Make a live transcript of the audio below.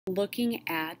looking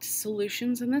at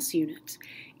solutions in this unit.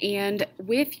 And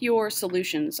with your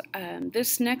solutions,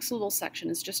 this next little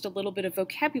section is just a little bit of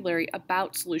vocabulary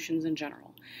about solutions in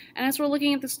general. And as we're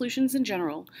looking at the solutions in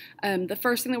general, the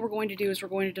first thing that we're going to do is we're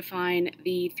going to define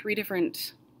the three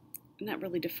different, not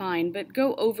really define, but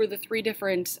go over the three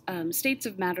different states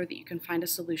of matter that you can find a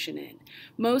solution in.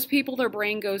 Most people, their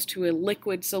brain goes to a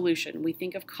liquid solution. We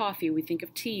think of coffee, we think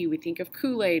of tea, we think of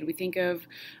Kool-Aid, we think of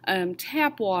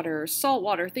tap water, salt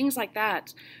water, things like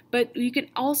that. But you can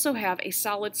also have a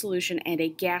solid solution and a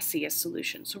gaseous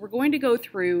solution. So we're going to go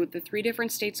through the three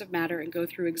different states of matter and go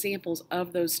through examples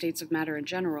of those states of matter in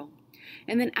general.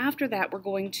 And then after that, we're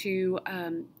going to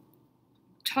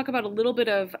talk about a little bit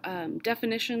of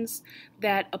definitions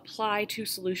that apply to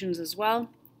solutions as well.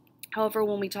 However,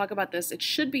 when we talk about this, it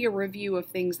should be a review of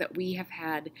things that we have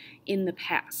had in the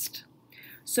past.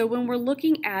 So when we're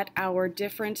looking at our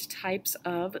different types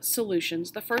of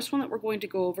solutions, the first one that we're going to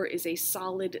go over is a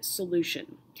solid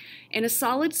solution. And a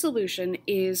solid solution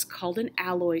is called an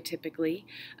alloy typically.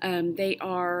 They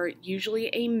are usually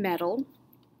a metal,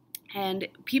 and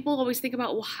people always think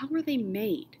about, well, how are they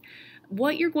made?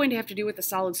 What you're going to have to do with the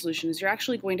solid solution is you're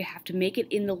actually going to have to make it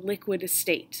in the liquid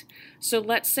state. So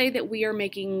let's say that we are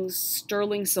making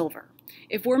sterling silver.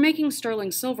 If we're making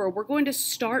sterling silver, we're going to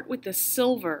start with the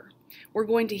silver. We're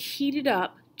going to heat it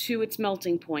up to its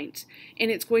melting point,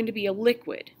 and it's going to be a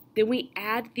liquid. Then we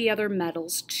add the other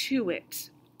metals to it.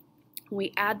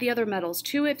 We add the other metals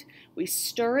to it, we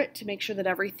stir it to make sure that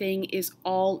everything is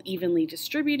all evenly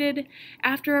distributed.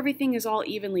 After everything is all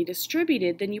evenly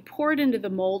distributed, then you pour it into the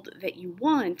mold that you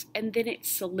want, and then it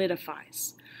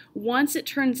solidifies. Once it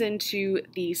turns into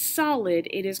the solid,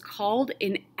 it is called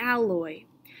an alloy,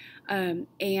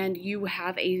 and you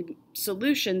have a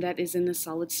solution that is in the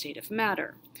solid state of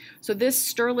matter. So this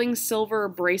sterling silver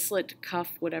bracelet,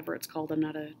 cuff, whatever it's called, I'm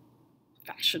not a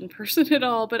fashion person at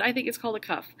all, but I think it's called a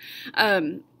cuff.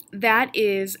 That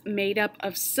is made up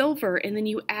of silver, and then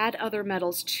you add other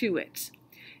metals to it.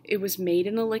 It was made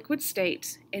in a liquid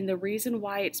state, and the reason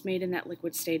why it's made in that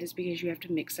liquid state is because you have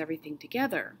to mix everything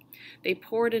together. They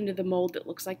pour it into the mold that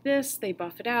looks like this, they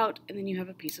buff it out, and then you have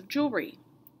a piece of jewelry.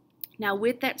 Now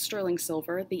with that sterling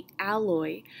silver, the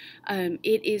alloy,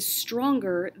 it is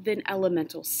stronger than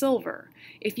elemental silver.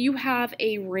 If you have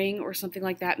a ring or something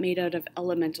like that made out of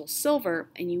elemental silver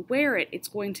and you wear it, it's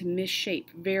going to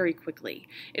misshape very quickly.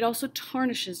 It also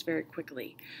tarnishes very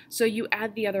quickly. So you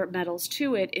add the other metals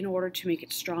to it in order to make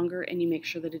it stronger, and you make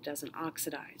sure that it doesn't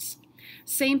oxidize.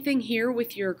 Same thing here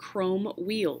with your chrome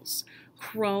wheels.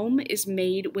 Chrome is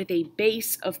made with a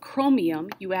base of chromium.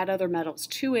 You add other metals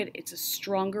to it, it's a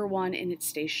stronger one, and it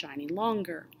stays shiny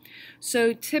longer.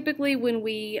 So typically when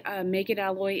we make an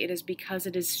alloy, it is because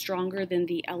it is stronger than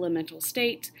the elemental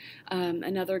state.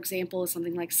 Another example is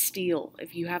something like steel.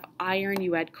 If you have iron,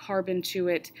 you add carbon to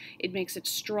it, it makes it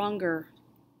stronger,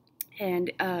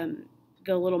 and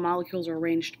the little molecules are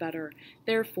arranged better.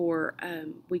 Therefore,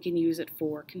 we can use it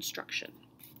for construction.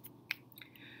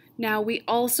 Now we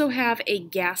also have a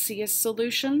gaseous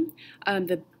solution.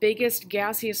 The biggest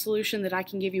gaseous solution that I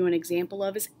can give you an example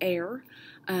of is air.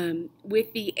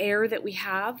 With the air that we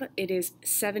have, it is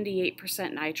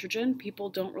 78% nitrogen. People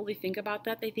don't really think about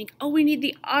that. They think, oh, we need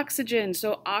the oxygen,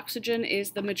 so oxygen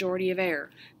is the majority of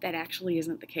air. That actually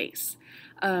isn't the case.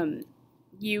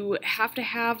 You have to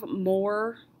have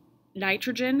more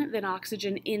nitrogen than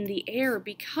oxygen in the air,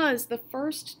 because the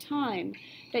first time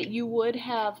that you would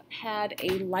have had a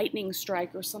lightning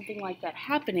strike or something like that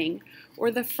happening,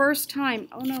 or the first time,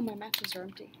 oh no, my matches are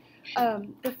empty,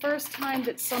 the first time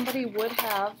that somebody would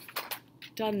have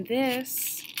done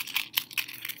this,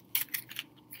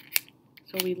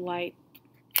 so we light,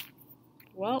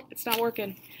 well, it's not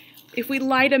working. If we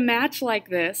light a match like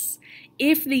this,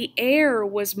 if the air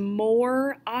was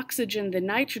more oxygen than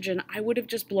nitrogen, I would have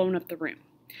just blown up the room.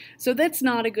 So that's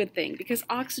not a good thing, because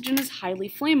oxygen is highly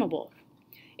flammable.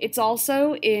 It's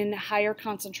also in higher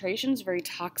concentrations very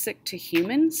toxic to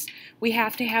humans. We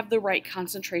have to have the right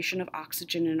concentration of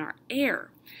oxygen in our air.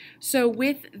 So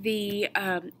with the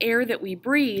air that we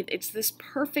breathe, it's this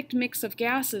perfect mix of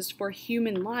gases for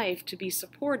human life to be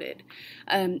supported.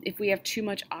 If we have too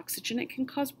much oxygen, it can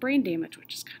cause brain damage,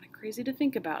 which is kind of crazy to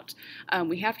think about.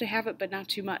 We have to have it, but not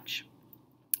too much.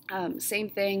 Same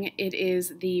thing, it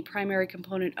is the primary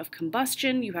component of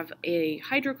combustion. You have a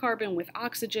hydrocarbon with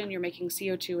oxygen, you're making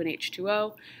CO2 and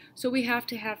H2O, so we have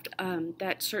to have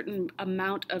that certain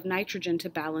amount of nitrogen to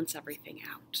balance everything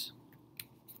out.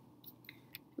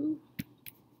 Ooh.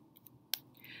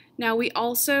 Now we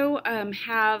also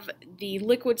have the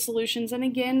liquid solutions, and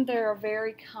again, they're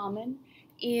very common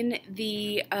in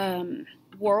the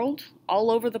world,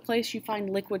 all over the place, you find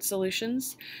liquid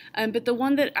solutions. But the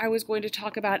one that I was going to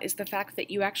talk about is the fact that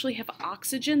you actually have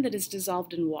oxygen that is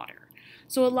dissolved in water.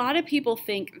 So a lot of people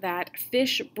think that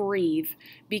fish breathe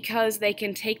because they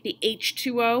can take the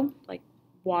H2O, like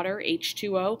water,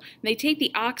 H2O, and they take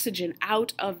the oxygen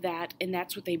out of that, and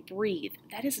that's what they breathe.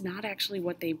 That is not actually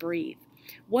what they breathe.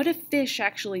 What a fish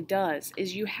actually does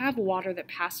is you have water that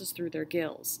passes through their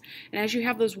gills. And as you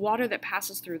have those water that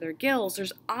passes through their gills,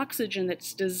 there's oxygen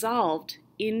that's dissolved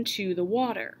into the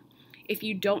water. If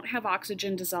you don't have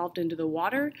oxygen dissolved into the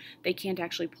water, they can't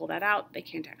actually pull that out. They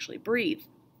can't actually breathe.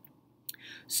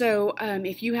 So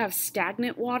if you have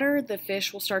stagnant water, the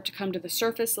fish will start to come to the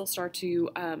surface. They'll start to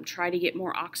try to get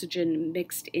more oxygen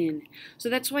mixed in. So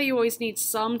that's why you always need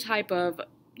some type of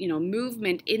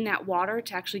movement in that water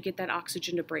to actually get that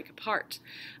oxygen to break apart.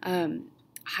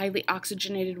 Highly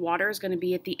oxygenated water is going to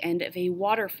be at the end of a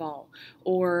waterfall,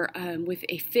 or with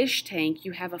a fish tank,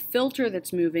 you have a filter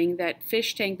that's moving. That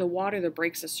fish tank, the water that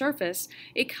breaks the surface,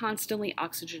 it constantly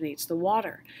oxygenates the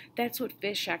water. That's what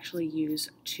fish actually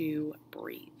use to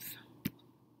breathe.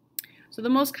 So the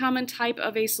most common type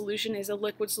of a solution is a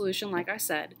liquid solution, like I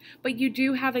said, but you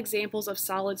do have examples of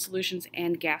solid solutions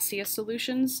and gaseous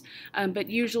solutions, but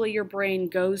usually your brain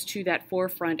goes to that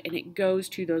forefront and it goes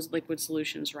to those liquid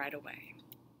solutions right away.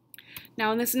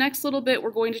 Now in this next little bit,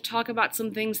 we're going to talk about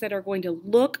some things that are going to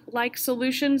look like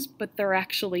solutions, but they're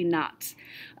actually not.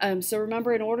 So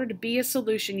remember, in order to be a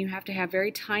solution, you have to have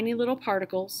very tiny little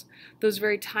particles. Those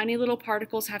very tiny little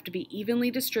particles have to be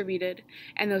evenly distributed,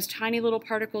 and those tiny little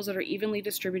particles that are evenly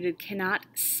distributed cannot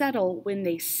settle when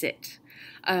they sit.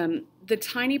 The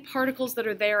tiny particles that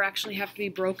are there actually have to be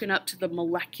broken up to the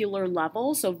molecular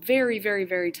level, so very, very,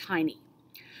 very tiny.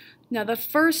 Now the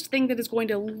first thing that is going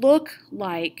to look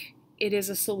like it is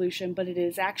a solution, but it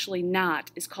is actually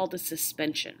not, is called a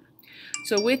suspension.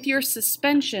 So with your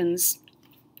suspensions,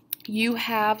 you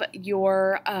have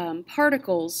your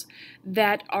particles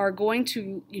that are going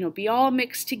to be all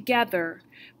mixed together,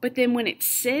 but then when it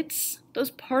sits, those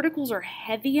particles are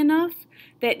heavy enough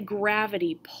that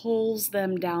gravity pulls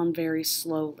them down very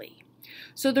slowly.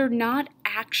 So they're not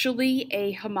actually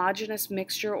a homogeneous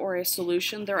mixture or a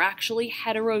solution. They're actually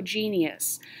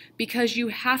heterogeneous, because you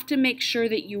have to make sure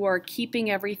that you are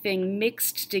keeping everything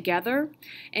mixed together,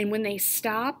 and when they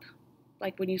stop,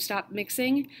 like when you stop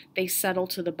mixing, they settle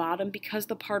to the bottom because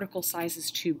the particle size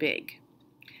is too big.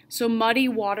 So muddy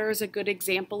water is a good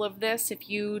example of this. If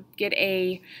you get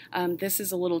this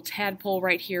is a little tadpole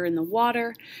right here in the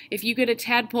water. If you get a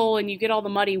tadpole and you get all the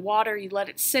muddy water, you let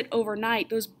it sit overnight,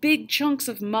 those big chunks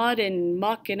of mud and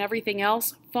muck and everything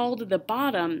else fall to the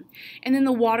bottom, and then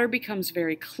the water becomes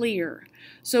very clear.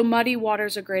 So muddy water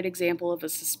is a great example of a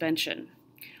suspension.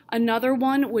 Another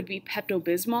one would be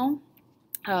Pepto-Bismol.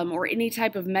 Or any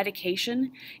type of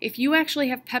medication. If you actually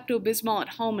have Pepto-Bismol at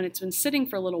home and it's been sitting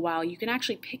for a little while, you can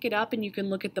actually pick it up and you can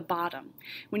look at the bottom.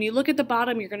 When you look at the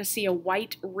bottom, you're going to see a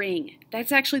white ring.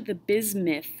 That's actually the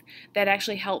bismuth that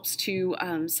actually helps to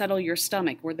settle your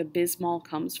stomach, where the Bismol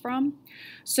comes from.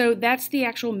 So that's the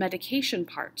actual medication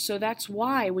part. So that's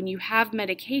why when you have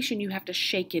medication, you have to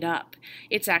shake it up.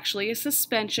 It's actually a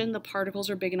suspension. The particles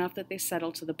are big enough that they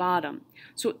settle to the bottom.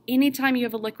 So anytime you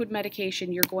have a liquid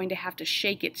medication, you're going to have to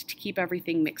shake it to keep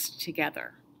everything mixed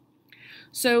together.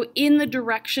 So in the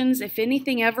directions, if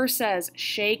anything ever says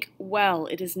shake well,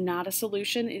 it is not a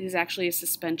solution, it is actually a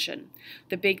suspension.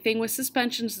 The big thing with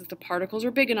suspensions is that the particles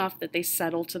are big enough that they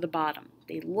settle to the bottom.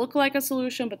 They look like a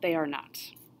solution, but they are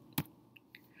not.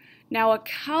 Now a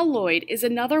colloid is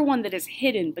another one that is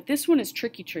hidden, but this one is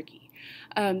tricky.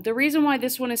 The reason why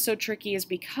this one is so tricky is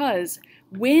because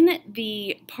when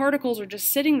the particles are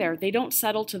just sitting there, they don't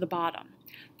settle to the bottom.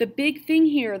 The big thing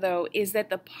here, though, is that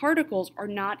the particles are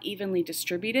not evenly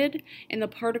distributed and the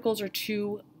particles are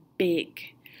too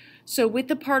big. So with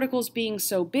the particles being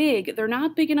so big, they're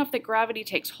not big enough that gravity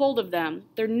takes hold of them.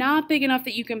 They're not big enough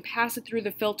that you can pass it through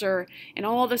the filter and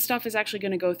all the stuff is actually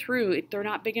going to go through. They're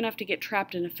not big enough to get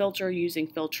trapped in a filter using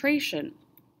filtration.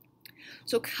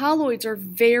 So colloids are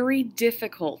very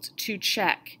difficult to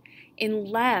check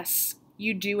unless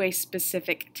you do a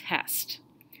specific test.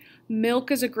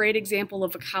 Milk is a great example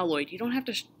of a colloid. You don't have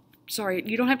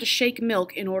to shake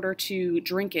milk in order to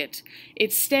drink it.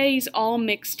 It stays all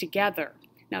mixed together.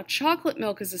 Now chocolate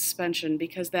milk is a suspension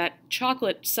because that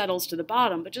chocolate settles to the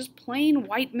bottom, but just plain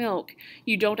white milk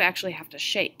you don't actually have to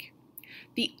shake.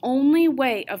 The only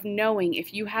way of knowing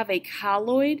if you have a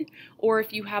colloid or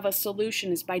if you have a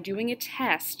solution is by doing a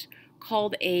test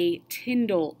called a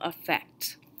Tyndall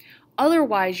effect.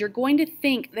 Otherwise, you're going to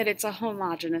think that it's a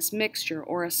homogeneous mixture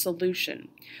or a solution.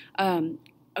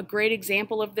 a great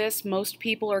example of this, most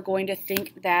people are going to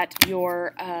think that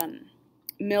your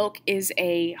milk is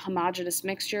a homogeneous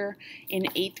mixture. In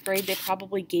 8th grade, they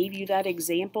probably gave you that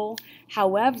example.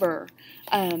 However,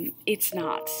 it's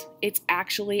not. It's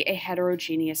actually a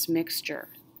heterogeneous mixture.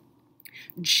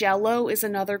 Jello is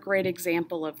another great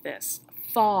example of this.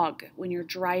 Fog, when you're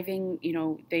driving,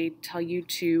 they tell you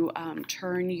to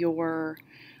turn your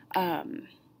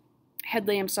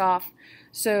headlamps off.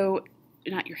 So,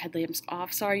 not your headlamps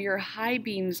off, sorry, your high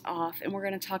beams off, and we're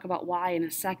going to talk about why in a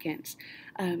second.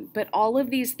 But all of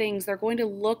these things, they're going to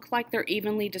look like they're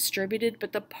evenly distributed,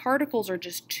 but the particles are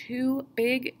just too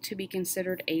big to be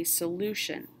considered a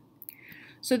solution.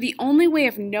 So the only way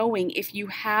of knowing if you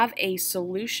have a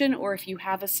solution or if you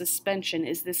have a suspension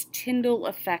is this Tyndall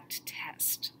effect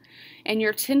test. And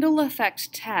your Tyndall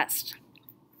effect test,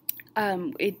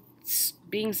 it's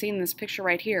being seen in this picture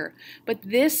right here, but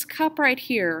this cup right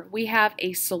here, we have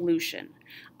a solution.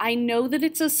 I know that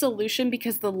it's a solution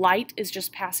because the light is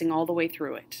just passing all the way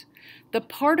through it. The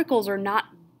particles are not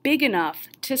big enough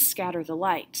to scatter the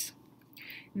light.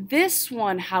 This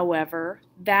one, however,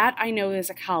 that I know is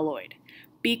a colloid,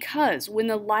 because when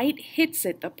the light hits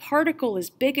it, the particle is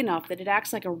big enough that it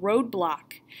acts like a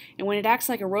roadblock, and when it acts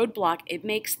like a roadblock, it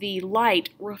makes the light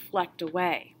reflect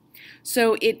away.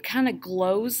 So it kind of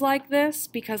glows like this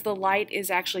because the light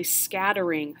is actually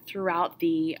scattering throughout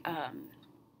the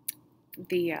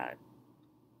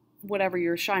whatever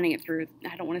you're shining it through.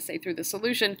 I don't want to say through the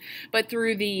solution, but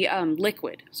through the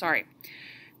liquid, sorry.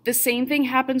 The same thing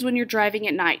happens when you're driving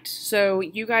at night. So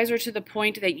you guys are to the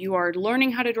point that you are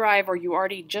learning how to drive or you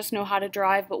already just know how to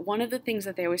drive, but one of the things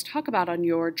that they always talk about on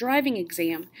your driving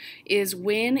exam is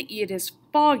when it is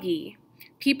foggy,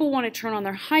 people want to turn on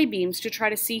their high beams to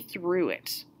try to see through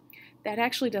it. That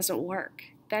actually doesn't work.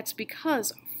 That's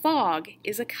because fog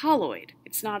is a colloid.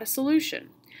 It's not a solution.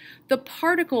 The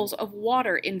particles of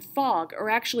water in fog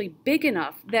are actually big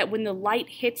enough that when the light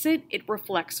hits it, it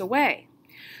reflects away.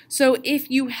 So if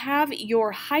you have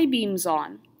your high beams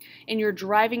on and you're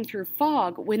driving through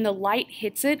fog, when the light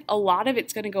hits it, a lot of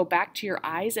it's going to go back to your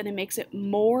eyes and it makes it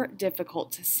more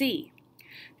difficult to see.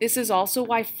 This is also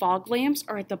why fog lamps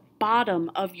are at the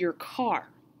bottom of your car.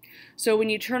 So when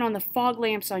you turn on the fog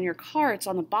lamps on your car, it's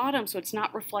on the bottom, so it's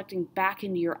not reflecting back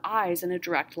into your eyes in a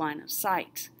direct line of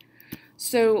sight.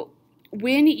 So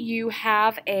when you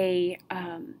have a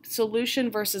solution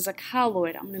versus a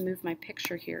colloid, I'm going to move my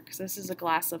picture here because this is a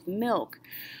glass of milk.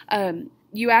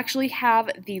 You actually have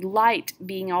the light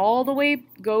being all the way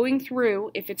going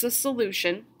through if it's a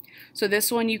solution. So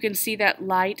this one you can see that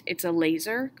light, it's a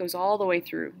laser, goes all the way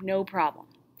through, no problem.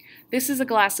 This is a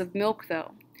glass of milk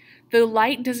though. The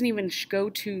light doesn't even go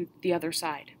to the other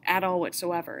side at all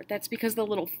whatsoever. That's because the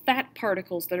little fat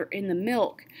particles that are in the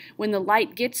milk, when the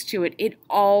light gets to it, it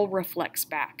all reflects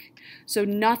back. So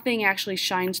nothing actually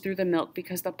shines through the milk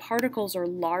because the particles are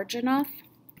large enough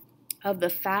of the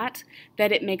fat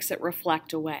that it makes it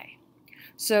reflect away.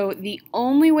 So the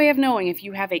only way of knowing if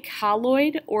you have a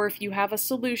colloid or if you have a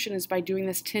solution is by doing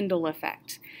this Tyndall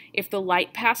effect. If the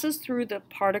light passes through, the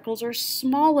particles are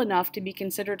small enough to be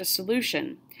considered a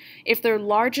solution. If they're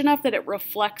large enough that it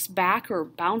reflects back or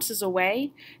bounces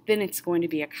away, then it's going to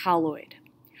be a colloid.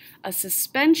 A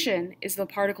suspension is the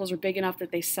particles are big enough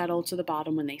that they settle to the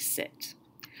bottom when they sit.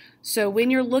 So when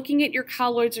you're looking at your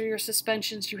colloids or your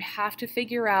suspensions, you have to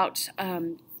figure out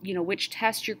which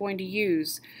test you're going to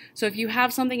use. So if you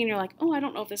have something and you're like, oh, I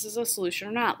don't know if this is a solution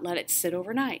or not, let it sit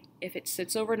overnight. If it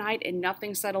sits overnight and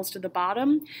nothing settles to the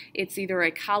bottom, it's either a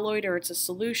colloid or it's a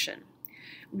solution.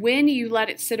 When you let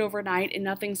it sit overnight and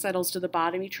nothing settles to the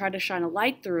bottom, you try to shine a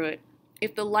light through it.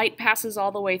 If the light passes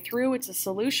all the way through, it's a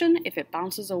solution. If it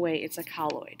bounces away, it's a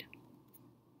colloid.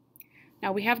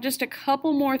 Now we have just a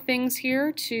couple more things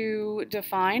here to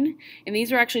define, and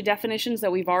these are actually definitions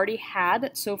that we've already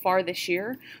had so far this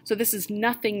year, so this is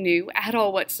nothing new at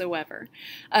all whatsoever.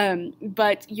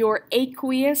 But your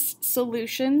aqueous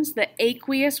solutions, the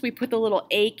aqueous, we put the little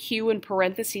AQ in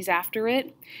parentheses after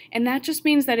it, and that just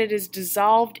means that it is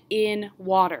dissolved in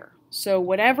water. So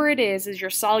whatever it is your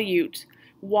solute,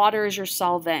 water is your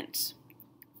solvent.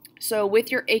 So with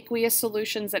your aqueous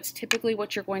solutions, that's typically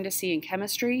what you're going to see in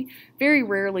chemistry. Very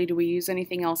rarely do we use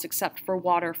anything else except for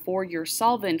water for your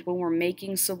solvent when we're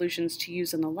making solutions to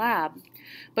use in the lab.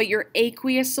 But your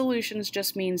aqueous solutions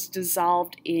just means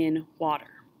dissolved in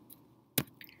water.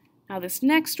 Now this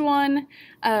next one,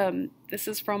 this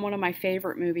is from one of my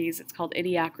favorite movies. It's called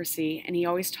Idiocracy, and he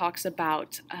always talks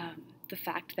about the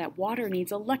fact that water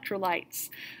needs electrolytes.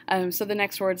 So the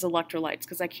next word is electrolytes,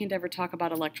 because I can't ever talk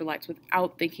about electrolytes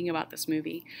without thinking about this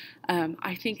movie.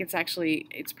 I think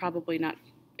it's probably not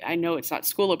I know it's not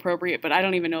school appropriate, but I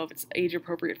don't even know if it's age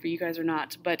appropriate for you guys or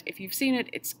not. But if you've seen it,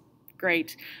 it's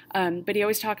great. But he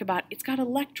always talked about it's got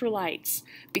electrolytes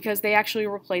because they actually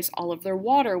replace all of their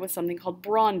water with something called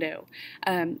Brondo.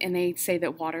 And they say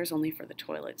that water is only for the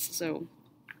toilets. So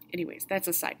anyways, that's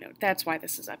a side note. That's why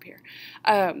this is up here.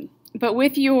 But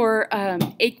with your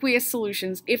aqueous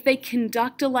solutions, if they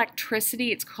conduct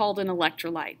electricity, it's called an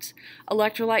electrolyte.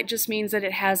 Electrolyte just means that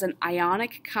it has an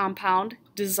ionic compound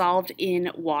dissolved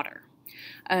in water.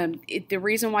 The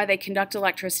reason why they conduct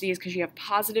electricity is because you have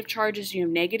positive charges, you have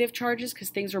negative charges, because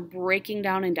things are breaking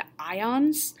down into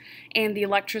ions, and the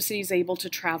electricity is able to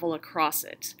travel across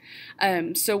it.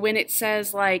 So when it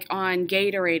says, like, on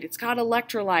Gatorade, it's got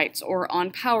electrolytes, or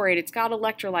on Powerade, it's got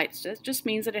electrolytes, that just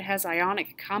means that it has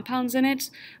ionic compounds in it,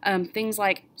 things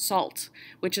like salt,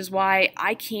 which is why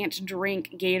I can't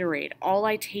drink Gatorade. All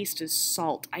I taste is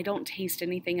salt. I don't taste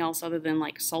anything else other than,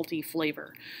 like, salty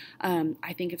flavor.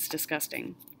 I think it's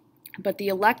disgusting. But the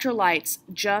electrolytes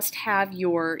just have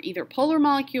your either polar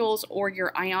molecules or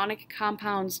your ionic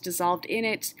compounds dissolved in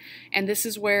it. And this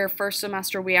is where first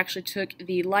semester we actually took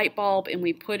the light bulb and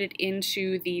we put it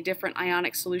into the different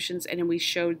ionic solutions, and then we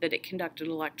showed that it conducted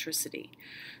electricity.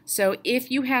 So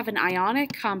if you have an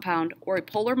ionic compound or a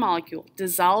polar molecule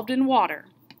dissolved in water,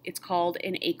 it's called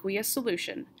an aqueous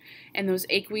solution. And those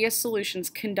aqueous solutions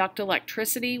conduct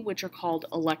electricity, which are called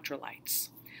electrolytes.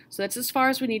 So that's as far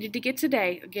as we needed to get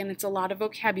today. Again, it's a lot of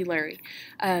vocabulary,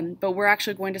 but we're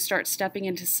actually going to start stepping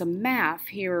into some math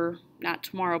here, not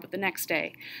tomorrow, but the next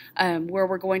day, where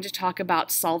we're going to talk about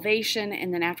solvation,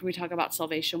 and then after we talk about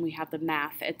solvation, we have the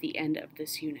math at the end of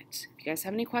this unit. If you guys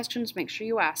have any questions, make sure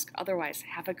you ask. Otherwise,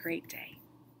 have a great day.